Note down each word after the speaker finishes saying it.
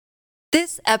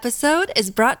This episode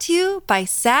is brought to you by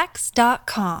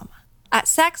Sax.com. At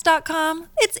Sax.com,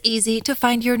 it's easy to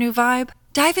find your new vibe.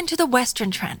 Dive into the Western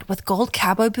trend with gold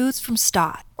cowboy boots from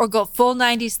Stott, or go full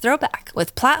 90s throwback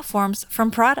with platforms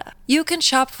from Prada. You can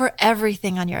shop for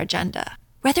everything on your agenda,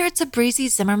 whether it's a breezy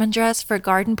Zimmermann dress for a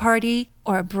garden party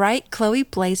or a bright Chloe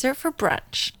blazer for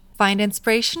brunch. Find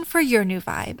inspiration for your new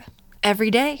vibe every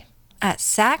day at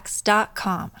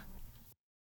Sax.com.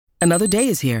 Another day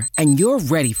is here, and you're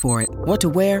ready for it. What to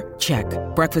wear? Check.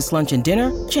 Breakfast, lunch, and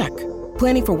dinner? Check.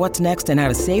 Planning for what's next and how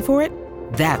to save for it?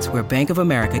 That's where Bank of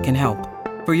America can help.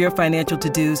 For your financial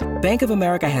to-dos, Bank of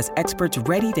America has experts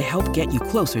ready to help get you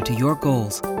closer to your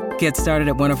goals. Get started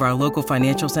at one of our local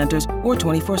financial centers or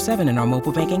 24/7 in our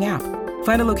mobile banking app.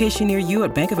 Find a location near you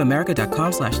at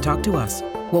bankofamerica.com/talktous.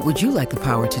 What would you like the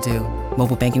power to do?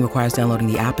 Mobile banking requires downloading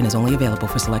the app and is only available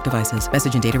for select devices.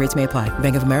 Message and data rates may apply.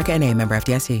 Bank of America N.A., member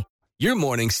FDIC. Your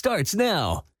morning starts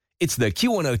now. It's the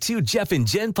Q102 Jeff and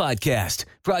Jen podcast,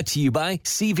 brought to you by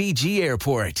CVG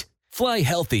Airport. Fly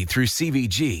healthy through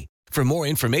CVG. For more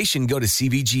information, go to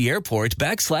CVG Airport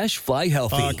 /fly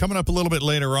healthy. Coming up a little bit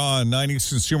later on, 90s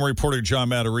consumer reporter John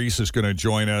Matarese is going to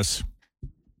join us,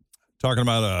 talking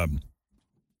about a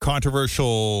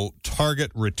controversial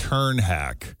Target return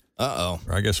hack.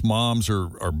 I guess moms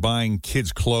are buying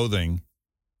kids' clothing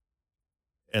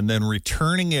and then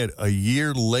returning it a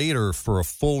year later for a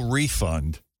full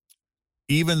refund,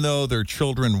 even though their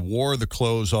children wore the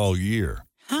clothes all year.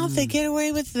 How'd they get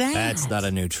away with that? That's not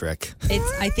a new trick.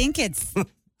 I think it's.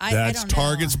 I That's don't know.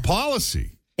 Target's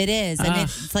policy. It is, and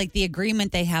it's like the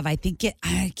agreement they have. I think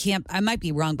I might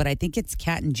be wrong, but I think it's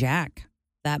Cat and Jack,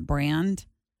 that brand.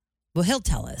 Well, he'll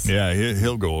tell us. Yeah,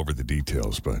 he'll go over the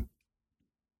details, but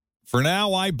for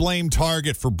now, I blame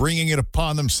Target for bringing it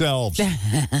upon themselves.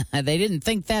 They didn't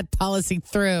think that policy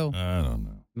through. I don't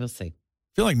know. We'll see. I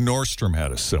feel like Nordstrom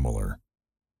had a similar,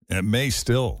 and it may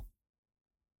still.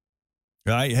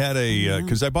 I had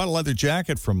because I bought a leather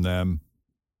jacket from them,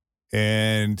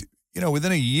 and,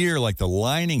 within a year, like the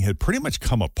lining had pretty much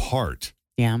come apart.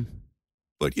 Yeah.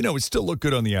 But, it still looked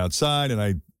good on the outside, and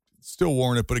I still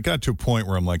worn it, but it got to a point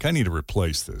where I'm like, I need to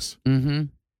replace this. Mm-hmm.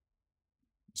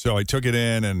 So I took it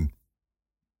in, and,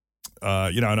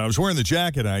 and I was wearing the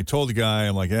jacket, and I told the guy,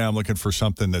 I'm like, yeah, I'm looking for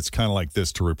something that's kind of like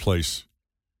this to replace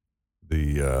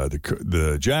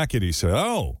the jacket. He said,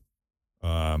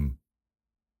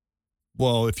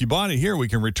 well, if you bought it here, we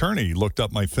can return it. He looked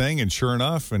up my thing, and sure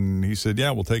enough, and he said, yeah,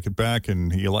 we'll take it back,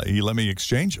 and he let me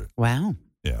exchange it. Wow.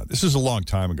 Yeah, this is a long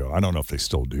time ago. I don't know if they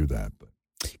still do that. But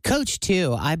Coach,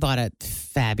 too, I bought a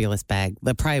fabulous bag,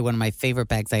 probably one of my favorite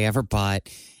bags I ever bought,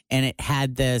 and it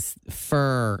had this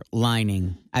fur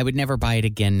lining. I would never buy it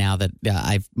again now that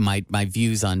my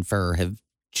views on fur have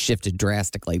shifted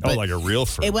drastically. But like a real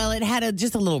fur. It had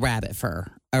just a little rabbit fur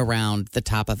around the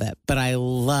top of it, but I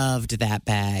loved that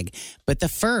bag. But the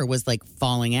fur was like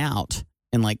falling out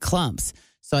in like clumps,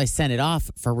 so I sent it off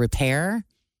for repair,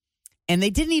 and they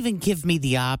didn't even give me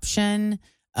the option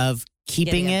of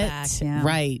keeping it back, yeah.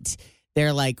 Right.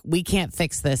 They're like, we can't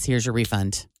fix this. Here's your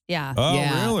refund. Yeah. Oh,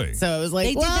 Yeah. really? So it was like,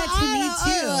 They did that to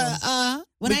me, too.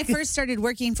 When I because- first started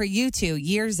working for you two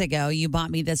years ago, you bought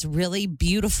me this really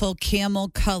beautiful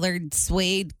camel-colored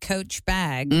suede Coach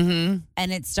bag, Mm-hmm.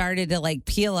 and it started to like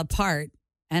peel apart.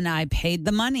 And I paid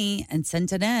the money and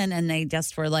sent it in, and they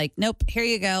just were like, "Nope, here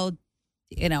you go,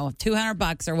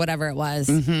 $200 or whatever it was."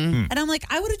 Mm-hmm. And I'm like,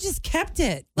 I would have just kept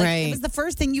it. Like, Right. It was the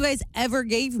first thing you guys ever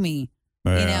gave me.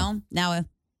 Yeah. Now I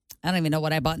don't even know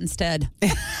what I bought instead.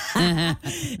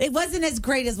 It wasn't as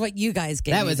great as what you guys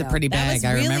gave That me, was a though. pretty That bag. was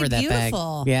I really remember that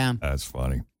beautiful. bag. Yeah. That's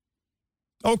funny.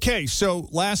 Okay, so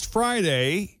last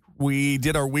Friday, we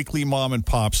did our weekly mom and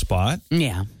pop spot.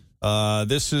 Yeah.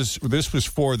 This was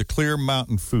for the Clear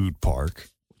Mountain Food Park.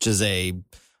 Which is a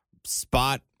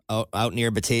spot out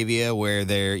near Batavia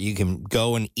where you can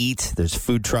go and eat. There's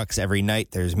food trucks every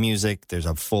night. There's music. There's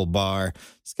a full bar.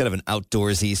 It's kind of an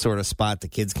outdoorsy sort of spot. The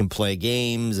kids can play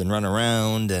games and run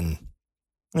around. And,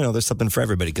 there's something for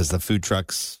everybody because the food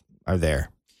trucks are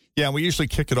there. Yeah, we usually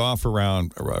kick it off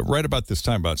around right about this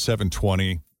time, about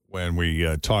 7:20, when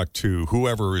we talk to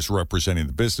whoever is representing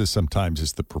the business. Sometimes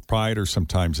it's the proprietor.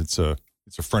 Sometimes it's a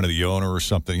friend of the owner or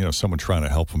something, someone trying to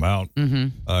help them out.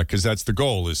 Because that's the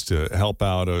goal, is to help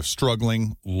out a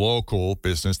struggling local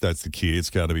business. That's the key. It's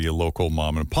got to be a local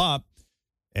mom and pop.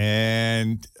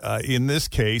 And in this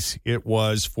case, it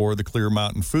was for the Clear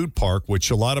Mountain Food Park,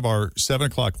 which a lot of our 7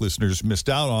 o'clock listeners missed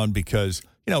out on because,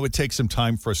 it takes some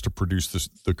time for us to produce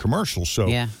the commercial. So,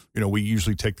 Yeah. We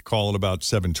usually take the call at about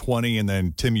 7:20, and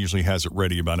then Tim usually has it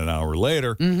ready about an hour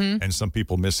later. And some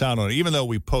people miss out on it. Even though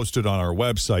we posted on our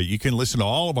website, you can listen to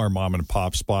all of our mom and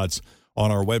pop spots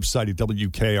on our website at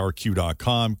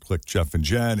WKRQ.com. Click Jeff and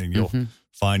Jen, and you'll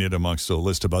find it amongst a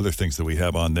list of other things that we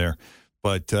have on there.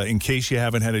 But in case you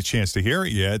haven't had a chance to hear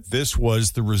it yet, this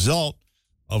was the result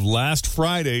of last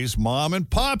Friday's Mom and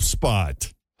Pop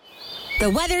Spot. The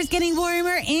weather's getting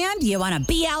warmer and you want to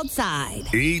be outside.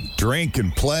 Eat, drink,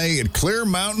 and play at Clear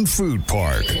Mountain Food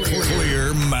Park.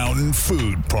 Clear Mountain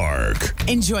Food Park.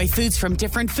 Enjoy foods from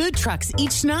different food trucks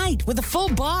each night with a full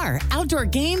bar. Outdoor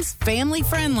games, family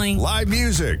friendly. Live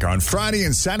music on Friday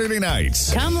and Saturday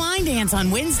nights. Come line dance on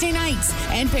Wednesday nights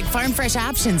and pick farm fresh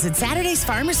options at Saturday's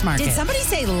Farmers Market. Did somebody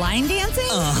say line dancing?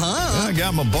 I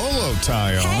got my bolo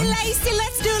tie on. Hey, Lacey,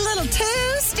 let's do a little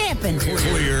two-stepping.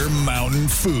 Clear Mountain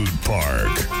Food Park.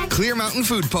 Clear Mountain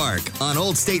Food Park on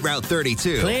Old State Route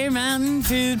 32. Clear Mountain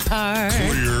Food Park.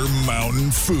 Clear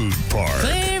Mountain Food Park.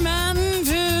 Clear Mountain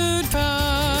Food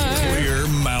Park. Clear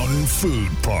Mountain Food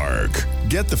Park.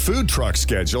 Get the food truck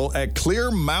schedule at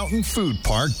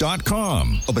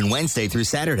clearmountainfoodpark.com. Open Wednesday through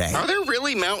Saturday. Are there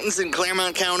really mountains in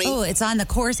Claremont County? Oh, it's on the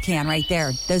course can right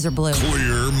there. Those are blue.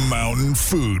 Clear Mountain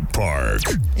Food Park.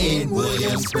 In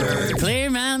Williamsburg. Clear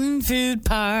Mountain Food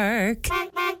Park.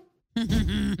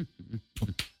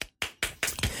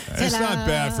 It's not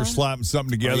bad for slapping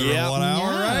something together in 1 hour,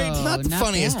 right? Not the not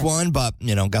funniest bad. one, but,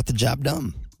 got the job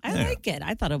done. I like it.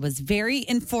 I thought it was very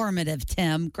informative,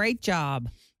 Tim. Great job.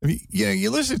 You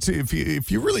listen to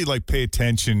if you really pay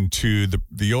attention to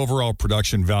the overall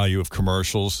production value of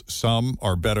commercials. Some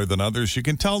are better than others. You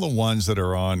can tell the ones that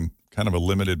are on kind of a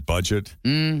limited budget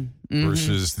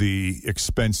versus the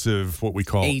expensive, what we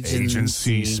call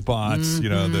agency spots,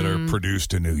 that are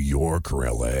produced in New York or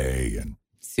L.A. and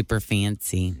super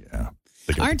fancy. Yeah.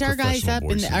 Aren't our guys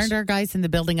in the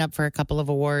building up for a couple of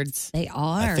awards? They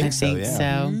are. I think so, yeah.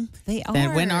 Mm-hmm. They are.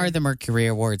 Then when are the Mercury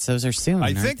Awards? Those are soon.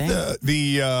 I think aren't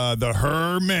the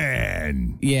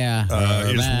Herman is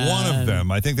is one of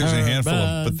them. I think there's a handful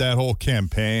of, but that whole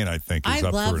campaign I think is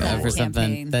up for an that award. for something.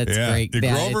 campaign. That's great. Did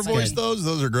Yeah, Grover it's voice good. those?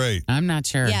 Those are great. I'm not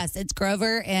sure. Yes, it's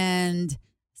Grover and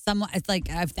someone. It's like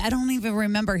I don't even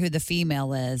remember who the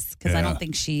female is because I Yeah. don't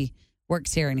think she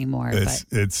works here anymore.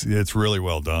 It's really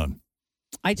well done.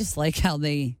 I just like how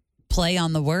they play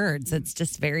on the words. It's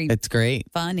just very It's great.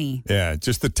 funny. Yeah,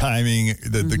 just the timing,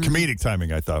 the comedic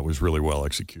timing I thought was really well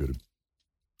executed.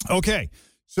 Okay,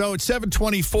 so it's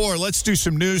 7:24. Let's do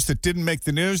some news that didn't make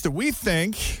the news that we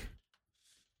think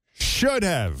should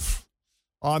have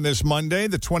on this Monday,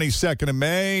 the 22nd of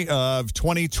May of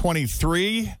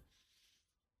 2023.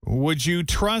 Would you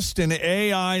trust an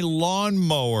AI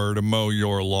lawnmower to mow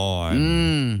your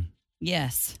lawn?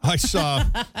 Yes. I saw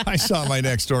my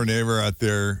next door neighbor out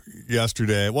there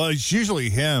yesterday. Well, it's usually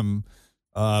him,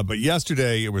 but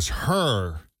yesterday it was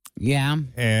her. Yeah.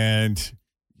 And,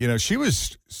 she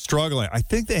was struggling. I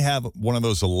think they have one of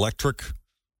those electric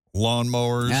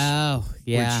lawnmowers. Oh,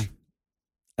 yeah.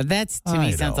 That's, to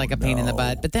me, sounds like a pain in the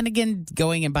butt. But then again,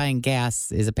 going and buying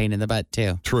gas is a pain in the butt,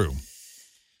 too. True.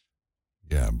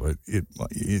 Yeah, but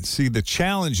see, the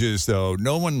challenge is, though,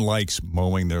 no one likes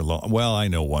mowing their lawn. Well, I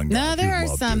know one guy. No, there are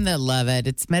some that love it.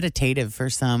 It's meditative for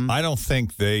some. I don't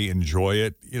think they enjoy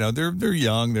it. They're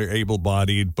young, they're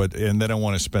able-bodied, and they don't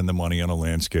want to spend the money on a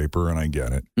landscaper, and I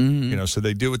get it. Mm-hmm. So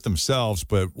they do it themselves,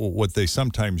 but what they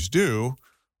sometimes do,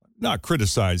 not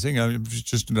criticizing,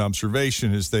 just an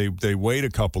observation, is they wait a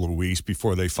couple of weeks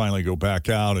before they finally go back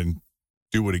out and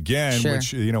do it again, Sure.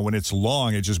 which, when it's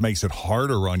long, it just makes it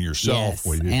harder on yourself.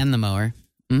 Yes, and the mower.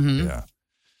 Mm-hmm. Yeah.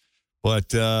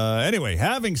 But anyway,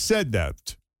 having said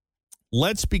that,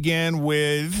 let's begin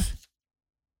with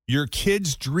your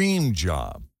kid's dream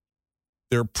job.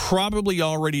 They're probably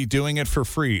already doing it for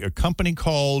free. A company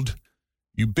called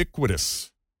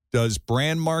Ubiquitous does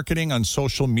brand marketing on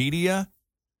social media,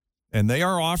 and they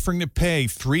are offering to pay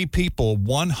 3 people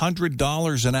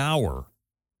 $100 an hour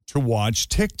to watch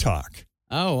TikTok.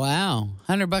 Oh, wow.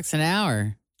 $100 an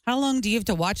hour. How long do you have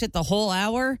to watch it? The whole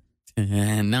hour?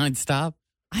 Nonstop.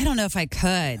 I don't know if I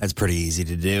could. That's pretty easy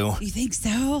to do. You think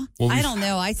so? Well, I don't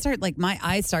know. I start my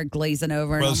eyes start glazing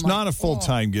over. And Well, it's I'm not a like,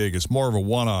 full-time gig. It's more of a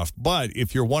one-off. But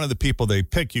if you're one of the people they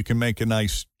pick, you can make a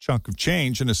nice chunk of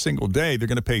change in a single day. They're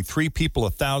going to pay 3 people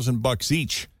 $1,000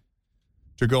 each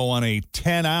to go on a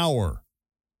 10-hour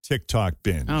TikTok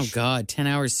binge. Oh, God. 10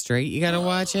 hours straight you got to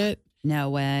watch it?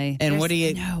 No way. And what do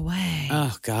you... No way.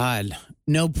 Oh, God.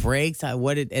 No breaks?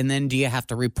 And then do you have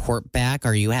to report back?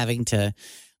 Are you having to,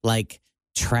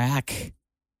 track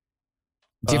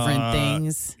different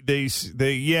things?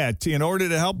 In order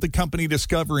to help the company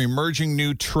discover emerging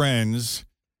new trends,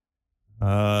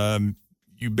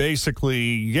 you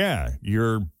basically,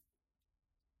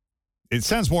 it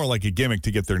sounds more like a gimmick to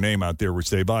get their name out there,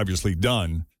 which they've obviously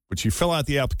done. But you fill out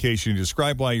the application, you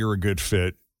describe why you're a good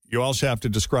fit. You also have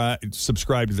to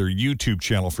subscribe to their YouTube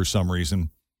channel for some reason.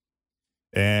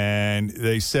 And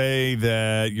they say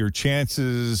that you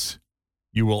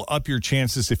will up your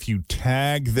chances if you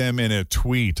tag them in a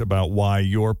tweet about why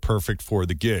you're perfect for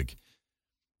the gig.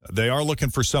 They are looking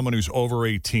for someone who's over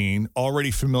 18,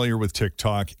 already familiar with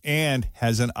TikTok, and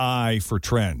has an eye for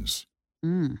trends.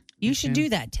 You should do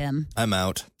that, Tim. I'm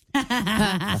out.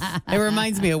 It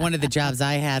reminds me of one of the jobs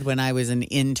I had when I was an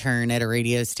intern at a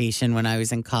radio station when I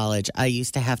was in college. I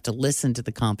used to have to listen to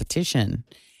the competition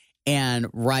and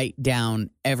write down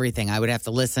everything. I would have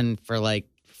to listen for like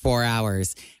 4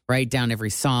 hours, write down every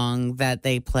song that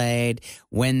they played,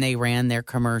 when they ran their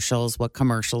commercials, what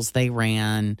commercials they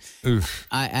ran. Oof.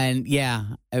 I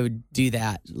would do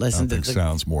that.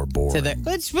 Sounds more boring.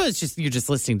 It's just you're just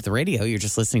listening to the radio. You're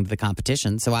just listening to the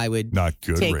competition. So I would not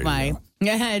good take radio.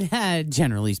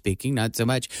 Generally speaking, not so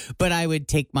much. But I would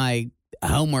take my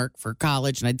homework for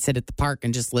college and I'd sit at the park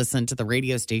and just listen to the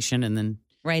radio station and then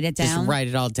write it down. Just write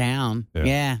it all down.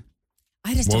 Yeah.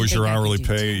 I just what don't was think your I could hourly do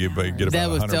pay? You get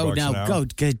about $100 an hour? Go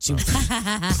good,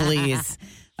 please.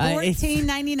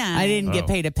 $14.99. I didn't get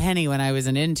paid a penny when I was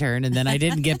an intern, and then I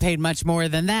didn't get paid much more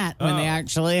than that when they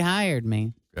actually hired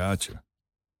me. Gotcha.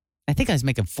 I think I was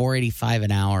making $4.85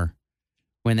 an hour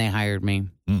when they hired me.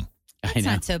 It's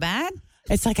not so bad.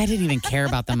 It's like I didn't even care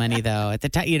about the money though at the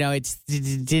time. It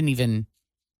didn't even.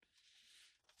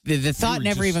 The thought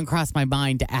never even crossed my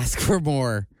mind to ask for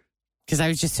more. Because I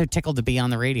was just so tickled to be on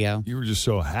the radio. You were just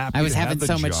so happy. I was having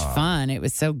so much fun. It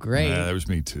was so great. Yeah, that was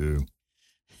me too.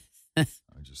 I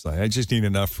just need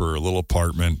enough for a little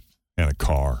apartment and a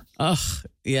car. Ugh,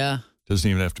 yeah. Doesn't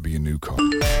even have to be a new car.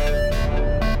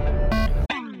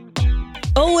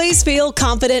 Always feel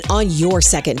confident on your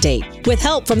second date. With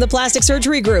help from the Plastic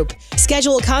Surgery Group.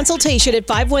 Schedule a consultation at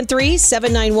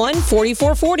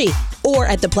 513-791-4440 or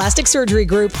at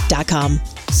theplasticsurgerygroup.com.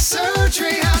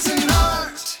 Surgery has an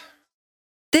art.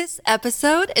 This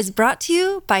episode is brought to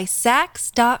you by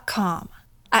Sax.com.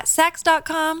 At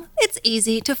Sax.com, it's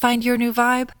easy to find your new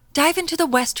vibe. Dive into the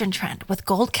Western trend with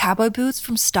gold cowboy boots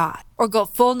from Stott, or go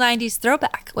full 90s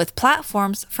throwback with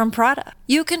platforms from Prada.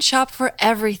 You can shop for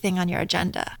everything on your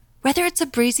agenda, whether it's a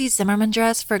breezy Zimmermann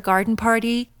dress for a garden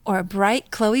party or a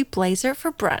bright Chloe blazer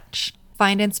for brunch.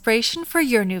 Find inspiration for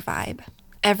your new vibe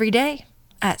every day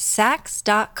at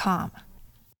Sax.com.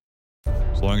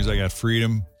 As long as I got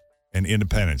freedom and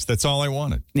independence. That's all I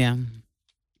wanted. Yeah.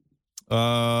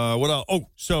 What else? Oh,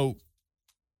 so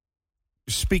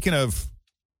speaking of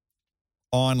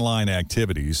online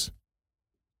activities,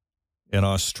 an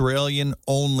Australian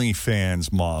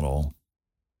OnlyFans model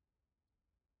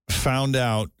found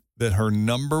out that her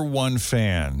number one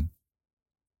fan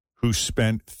who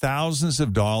spent thousands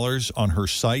of dollars on her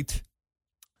site,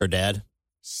 her dad,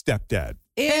 stepdad.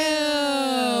 Ew.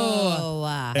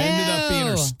 Ended up being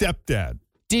her stepdad.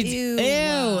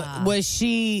 Ew. Was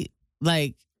she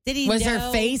like, did he was know?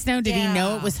 her face no? Did he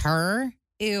know it was her?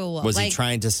 Ew. Was he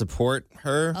trying to support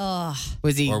her?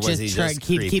 Was he or was just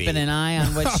he keeping an eye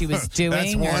on what she was doing?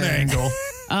 That's one angle.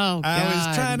 Oh, God. I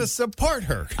was trying to support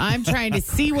her. I'm trying to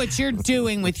see what you're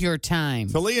doing with your time.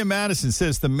 Talia Madison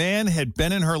says the man had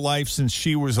been in her life since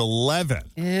she was 11.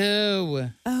 Ew.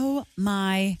 Oh,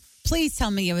 my. Please tell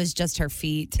me it was just her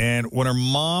feet. And when her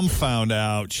mom found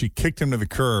out, she kicked him to the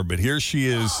curb. But here she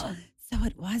is. So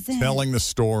it wasn't. Telling the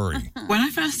story. When I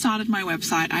first started my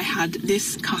website, I had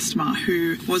this customer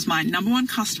who was my number one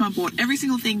customer, bought every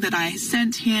single thing that I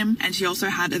sent him, and she also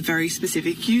had a very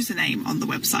specific username on the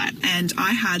website. And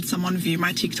I had someone view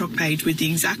my TikTok page with the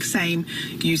exact same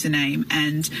username,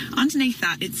 and underneath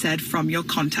that it said from your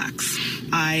contacts.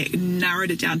 I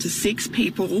narrowed it down to 6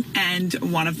 people, and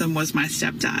one of them was my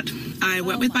stepdad. I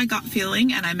went with my gut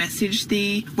feeling and I messaged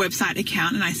the website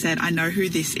account and I said, I know who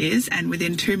this is, and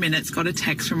within 2 minutes got a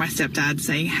text from my stepdad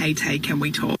saying, hey, Tay, can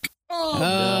we talk?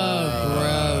 Oh,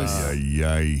 gross.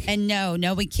 Yay. And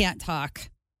no, we can't talk.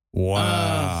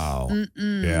 Wow.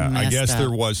 Yeah, I Messed guess up.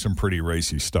 there was some pretty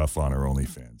racy stuff on her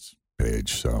OnlyFans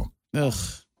page. So, Ugh.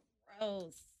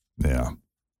 Gross. yeah.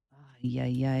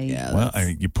 Yeah, Well, I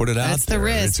mean, you put it out that's the there.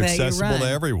 risk It's that you accessible to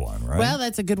run. everyone, right? Well,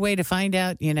 that's a good way to find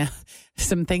out,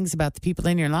 some things about the people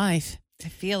in your life. I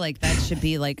feel like that should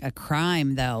be like a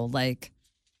crime, though. Like,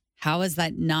 how is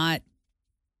that not?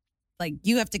 Like,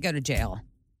 you have to go to jail.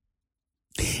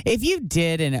 If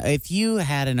you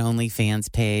had an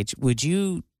OnlyFans page, would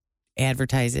you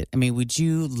advertise it? I mean, would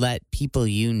you let people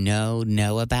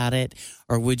know about it?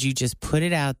 Or would you just put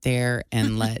it out there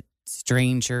and let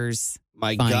strangers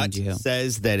My find gut you.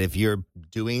 says that if you're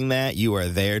doing that, you are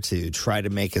there to try to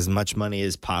make as much money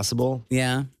as possible.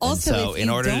 Yeah. Also, So if in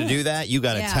you order to don't- do that, you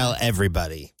got to Yeah. tell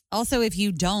everybody. Also, if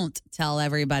you don't tell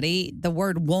everybody, the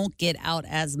word won't get out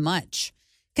as much.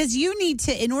 Because you need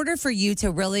to, in order for you to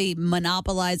really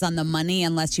monopolize on the money,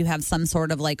 unless you have some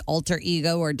sort of like alter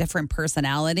ego or different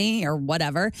personality or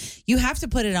whatever, you have to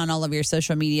put it on all of your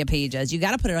social media pages. You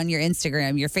got to put it on your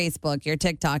Instagram, your Facebook, your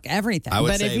TikTok, everything. would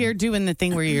But say- if you're doing the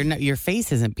thing where your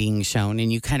face isn't being shown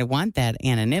and you kind of want that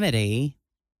anonymity,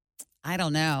 I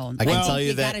don't know. I can think tell you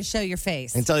you that- got to show your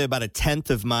face. I can tell you about 1/10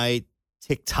 of my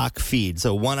TikTok feed.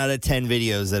 So 1 out of 10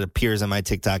 videos that appears on my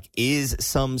TikTok is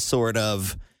some sort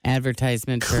of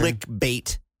advertisement for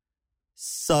clickbait,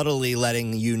 subtly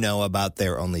letting you know about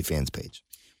their OnlyFans page.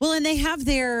 Well, and they have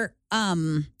their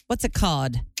what's it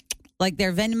called? Like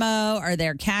their Venmo or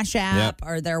their Cash App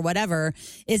or their whatever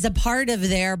is a part of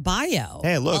their bio.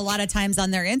 Hey, look. A lot of times on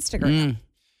their Instagram.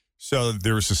 So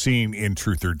there was a scene in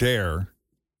Truth or Dare.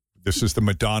 This is the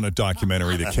Madonna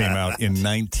documentary that came out in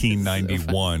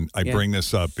 1991. I bring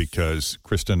this up because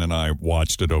Kristen and I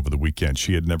watched it over the weekend.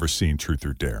 She had never seen Truth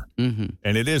or Dare. Mm-hmm.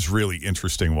 And it is really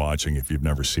interesting watching if you've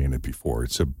never seen it before.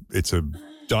 It's a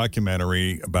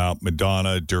documentary about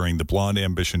Madonna during the Blonde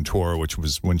Ambition tour, which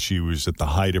was when she was at the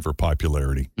height of her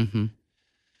popularity. Mm-hmm.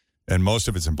 And most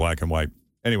of it's in black and white.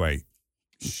 Anyway,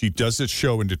 she does this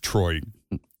show in Detroit,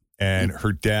 and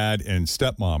her dad and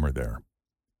stepmom are there.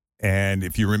 And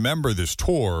if you remember this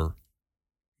tour,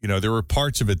 you know, there were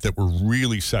parts of it that were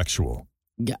really sexual.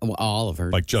 Yeah, well, all of her.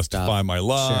 Like Justify stuff. My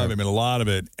Love. Sure. I mean, a lot of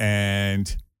it.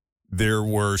 And there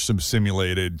were some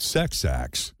simulated sex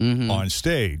acts on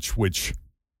stage, which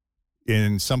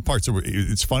in some parts of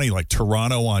it's funny, like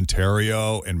Toronto,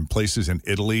 Ontario, and places in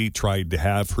Italy tried to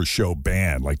have her show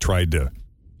banned, like tried to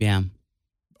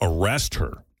arrest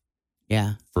her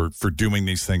for doing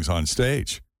these things on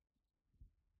stage.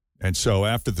 And so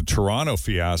after the Toronto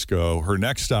fiasco, her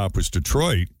next stop was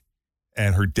Detroit,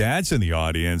 and her dad's in the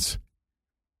audience,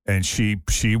 and she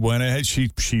went ahead, she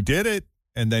did it,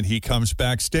 and then he comes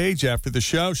backstage after the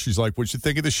show. She's like, "What'd you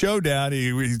think of the show, Dad?"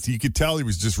 You could tell he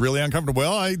was just really uncomfortable.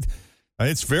 Well,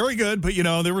 it's very good, but, you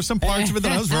know, there were some parts of it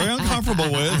that I was very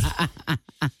uncomfortable with.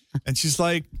 And she's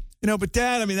like, you know, but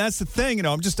Dad, I mean, that's the thing, you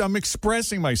know, I'm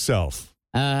expressing myself.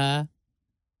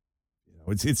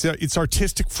 It's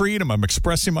artistic freedom. I'm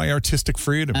expressing my artistic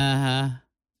freedom.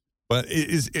 But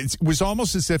it was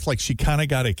almost as if like she kind of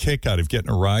got a kick out of getting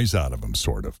a rise out of him,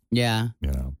 sort of. Yeah.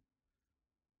 You know,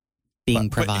 being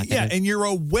provocative. Yeah, and you're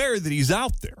aware that he's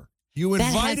out there. You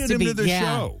invited him to the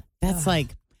show. That's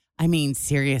like, I mean,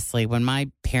 seriously, when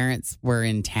my parents were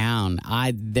in town,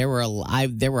 there were a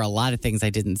lot of things I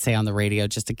didn't say on the radio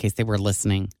just in case they were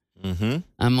listening. Mm-hmm.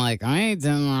 I'm like,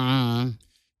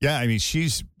 Yeah, I mean,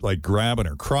 she's like grabbing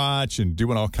her crotch and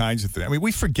doing all kinds of things. I mean,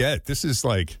 we forget this is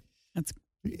like,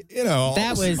 you know,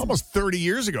 that was almost 30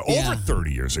 years ago, Yeah. over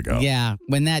 30 years ago. Yeah,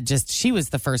 when she was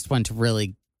the first one to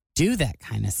really do that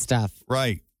kind of stuff.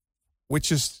 Right.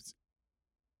 Which is,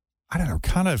 I don't know,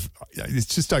 kind of,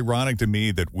 it's just ironic to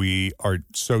me that we are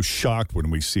so shocked when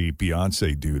we see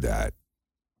Beyonce do that.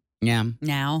 Yeah.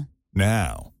 Now.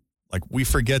 Like, we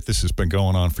forget this has been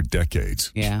going on for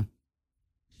decades. Yeah.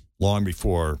 Long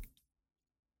before,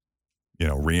 you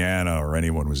know, Rihanna or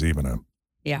anyone was even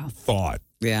a thought.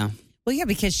 Yeah. Well, yeah,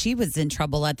 because she was in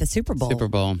trouble at the Super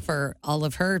Bowl for all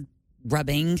of her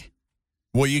rubbing.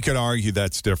 Well, you could argue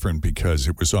that's different because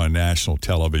it was on national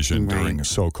television during a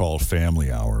so-called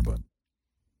family hour, but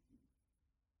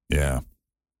yeah.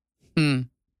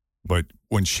 But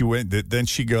when she went, then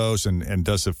she goes and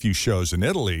does a few shows in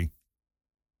Italy,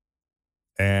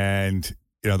 and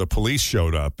you know the police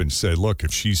showed up and said, "Look,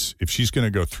 if she's going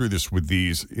to go through this with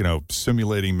these, you know,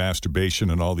 simulating masturbation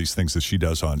and all these things that she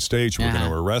does on stage, we're going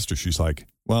to arrest her." She's like,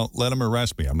 "Well, let them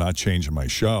arrest me. I'm not changing my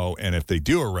show, and if they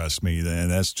do arrest me, then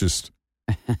that's just."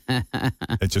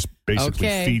 It just basically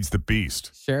feeds the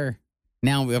beast. Sure.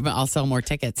 Now I'll sell more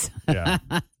tickets. Yeah.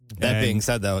 That being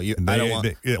said, though, I don't want.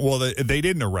 They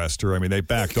didn't arrest her. I mean, they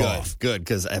backed off. Good,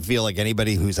 because I feel like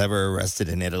anybody who's ever arrested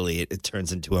in Italy, it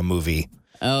turns into a movie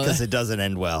because it doesn't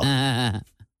end well.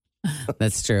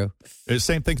 That's true. The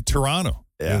same thing in Toronto.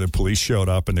 Yeah. The police showed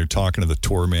up and they're talking to the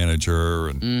tour manager,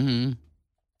 and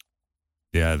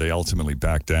yeah, they ultimately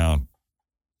backed down.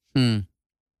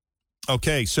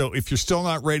 Okay, so if you're still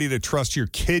not ready to trust your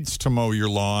kids to mow your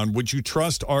lawn, would you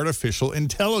trust artificial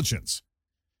intelligence?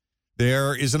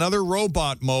 There is another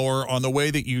robot mower on the way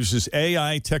that uses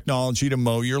AI technology to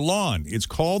mow your lawn. It's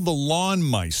called the Lawn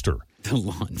Meister. The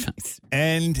Lawn Meister.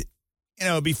 And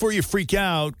before you freak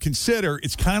out, consider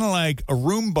it's kind of like a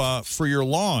Roomba for your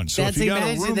lawn. So if you got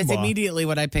a Roomba, that's immediately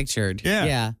what I pictured.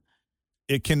 Yeah.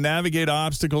 It can navigate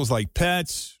obstacles like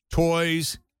pets,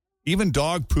 toys, even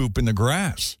dog poop in the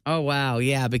grass. Oh, wow.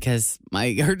 Yeah, because my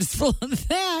yard is full of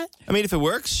that. I mean, if it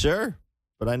works, sure.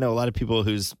 But I know a lot of people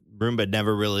whose Roomba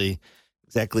never really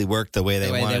exactly worked the way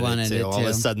they wanted it to. All of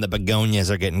a sudden, the begonias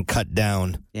are getting cut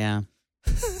down. Yeah.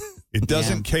 It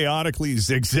doesn't chaotically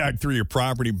zigzag through your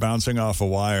property, bouncing off of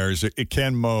wires. It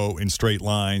can mow in straight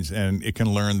lines, and it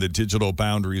can learn the digital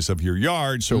boundaries of your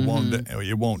yard, so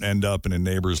it won't end up in a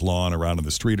neighbor's lawn or out on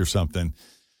the street or something.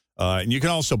 And you can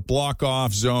also block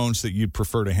off zones that you'd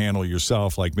prefer to handle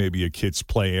yourself, like maybe a kid's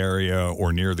play area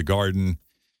or near the garden,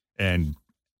 and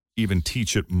even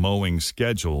teach it mowing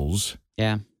schedules.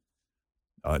 Yeah.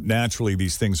 Naturally,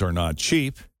 these things are not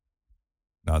cheap.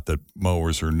 Not that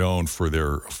mowers are known for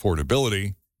their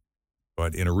affordability,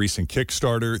 but in a recent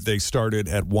Kickstarter, they started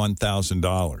at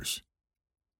 $1,000.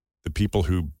 The people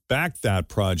who backed that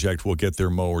project will get their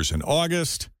mowers in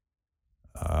August.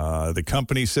 The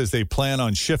company says they plan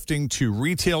on shifting to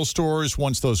retail stores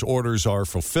once those orders are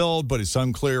fulfilled, but it's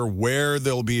unclear where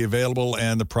they'll be available,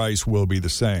 and the price will be the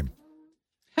same.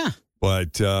 Huh.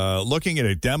 But looking at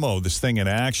a demo, this thing in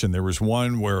action, there was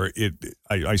one where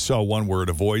I saw one where it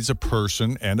avoids a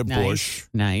person and a bush.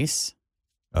 Nice.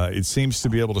 It seems to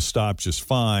be able to stop just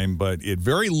fine, but it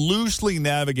very loosely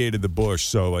navigated the bush,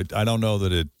 so I don't know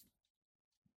that it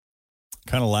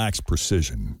kind of lacks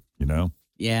precision,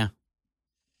 Yeah.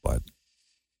 But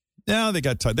yeah, they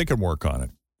got time. They can work on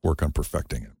it, work on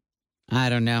perfecting it. I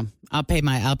don't know. I'll pay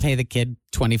the kid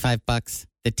 $25.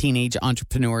 The teenage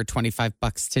entrepreneur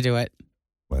 $25 to do it.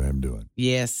 Let him do it.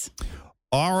 Yes.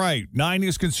 All right. 9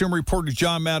 News consumer reporter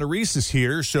John Matarese is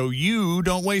here, so you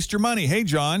don't waste your money. Hey,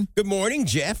 John. Good morning,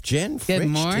 Jeff, Jen, Good Fritz,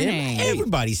 morning. Tim.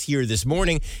 Everybody's here this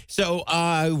morning. So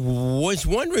I was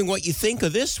wondering what you think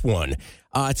of this one.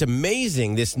 It's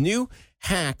amazing, this new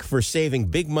hack for saving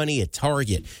big money at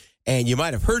Target. And you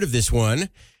might have heard of this one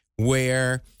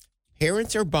where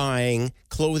parents are buying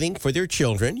clothing for their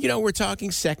children. We're talking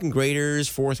second graders,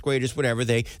 fourth graders, whatever.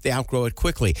 They outgrow it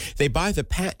quickly. They buy the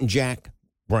Pat and Jack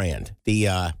brand, the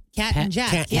Cat and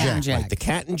Jack. Cat and Jack. Right, the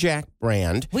Cat and Jack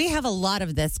brand. We have a lot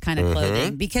of this kind of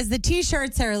clothing because the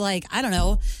T-shirts are like, I don't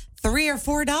know, $3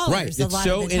 or $4. Right, it's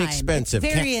so inexpensive.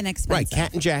 It's very inexpensive. Right,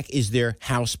 Cat and Jack is their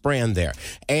house brand there.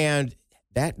 And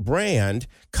that brand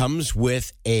comes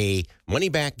with a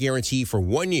money-back guarantee for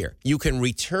 1 year. You can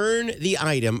return the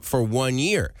item for 1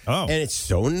 year. Oh. And it's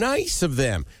so nice of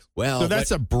them. Well, So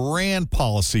that's a brand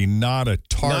policy, not a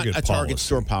Target not a Target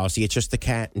store policy. It's just the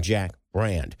Cat and Jack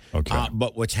brand. Okay.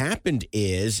 But what's happened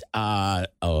is a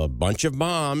bunch of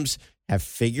moms have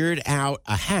figured out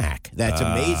a hack that's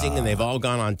amazing, and they've all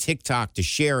gone on TikTok to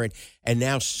share it. And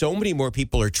now so many more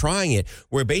people are trying it,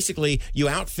 where basically you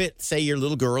outfit, say, your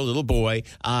little girl, little boy,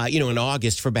 in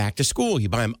August for back to school. You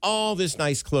buy them all this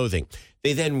nice clothing.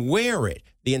 They then wear it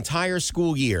the entire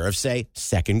school year of, say,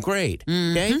 second grade.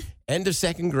 Okay? End of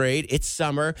second grade, it's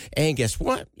summer, and guess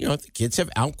what? The kids have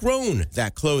outgrown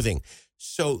that clothing.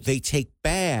 So they take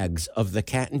bags of the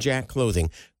Cat and Jack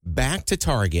clothing back to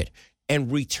Target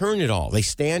and return it all. They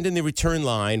stand in the return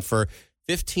line for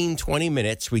 15, 20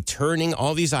 minutes, returning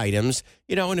all these items,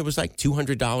 and it was like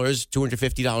 $200,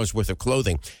 $250 worth of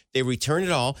clothing. They return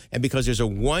it all, and because there's a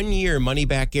 1 year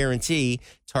money-back guarantee,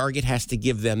 Target has to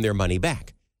give them their money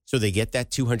back. So they get that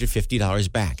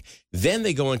 $250 back. Then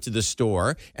they go into the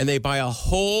store and they buy a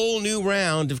whole new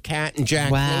round of Cat and Jack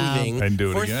clothing and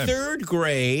do it for again. third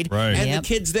grade. Right. And the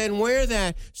kids then wear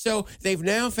that. So they've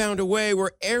now found a way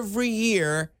where every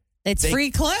year it's free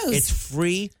clothes. It's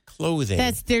free clothing.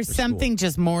 There's something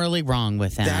just morally wrong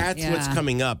with that. That's what's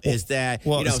coming up is that.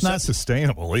 Well, it's not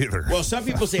sustainable either. Well, some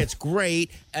people say it's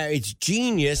great. It's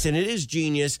genius, and it is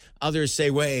genius. Others say,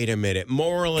 wait a minute,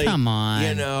 morally. Come on.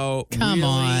 Come really,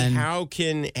 on. How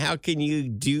can you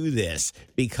do this?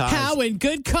 Because how in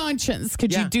good conscience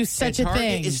could you do such a Target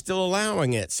thing? is still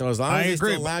allowing it. So as long as they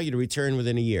still allow you to return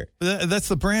within a year. That's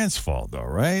the brand's fault, though,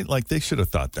 right? Like they should have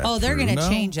thought that. Oh, they're going to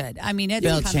change it. I mean,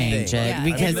 they'll change it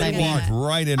because they walked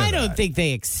right into I don't think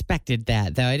they expected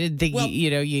that, though. I didn't think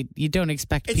you don't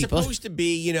expect it's people. It's supposed to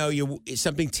be,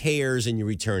 something tears and you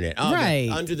return it. Right.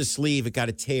 Under the sleeve, it got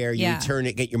a tear. You return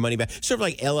it, get your money back. Sort of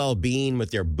like LL Bean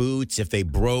with their boots. If they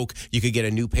broke, you could get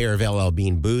a new pair of LL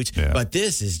Bean boots. Yeah. But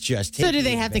this is just. So do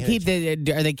they have to keep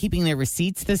are they keeping their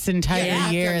receipts this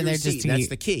entire year? And they're just that's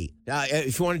the key.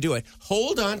 If you want to do it,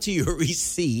 hold on to your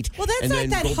receipt. Well, that's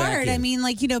not that hard. I mean,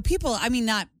 people. I mean,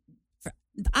 not.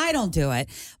 I don't do it,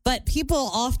 but people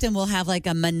often will have like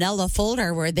a manila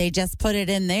folder where they just put it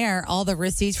in there, all the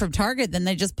receipts from Target, then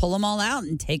they just pull them all out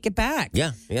and take it back.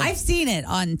 Yeah. I've seen it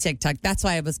on TikTok. That's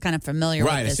why I was kind of familiar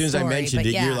with Right. this As soon as I story, mentioned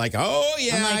but it, you're like, oh,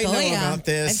 yeah, I'm like, I know yeah, about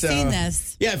this. I've seen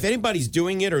this. Yeah, if anybody's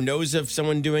doing it or knows of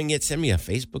someone doing it, send me a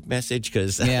Facebook message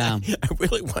because I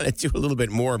really want to do a little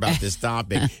bit more about this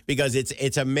topic because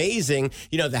it's amazing,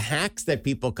 the hacks that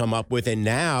people come up with, and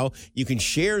now you can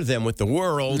share them with the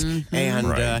world, and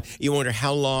you wonder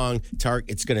how long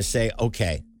Target's going to say,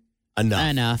 okay,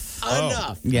 enough.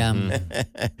 Yeah.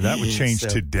 That would change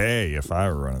today if I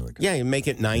were running the company. Yeah, you make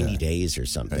it 90 days or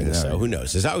something. Yeah. So who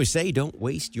knows? As I always say, don't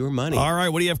waste your money. All right,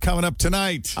 what do you have coming up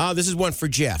tonight? This is one for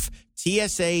Jeff.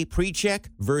 TSA PreCheck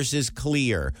versus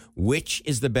Clear. Which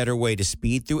is the better way to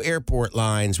speed through airport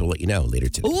lines? We'll let you know later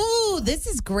today. Ooh, this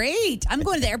is great. I'm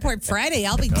going to the airport Friday.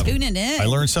 I'll be tuning in. I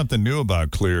learned something new about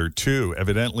Clear, too.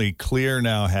 Evidently, Clear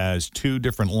now has two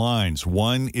different lines.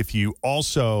 One, if you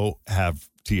also have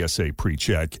TSA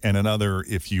PreCheck, and another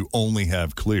if you only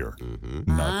have Clear.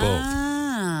 Not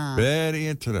both. Very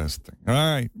interesting. All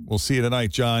right. We'll see you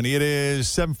tonight, John. It is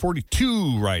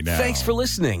 7:42 right now. Thanks for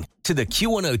listening to the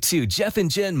Q102 Jeff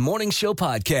and Jen Morning Show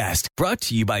podcast, brought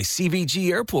to you by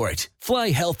CVG Airport. Fly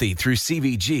healthy through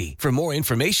CVG. For more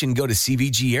information, go to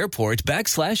CVG Airport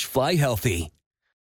 /fly healthy.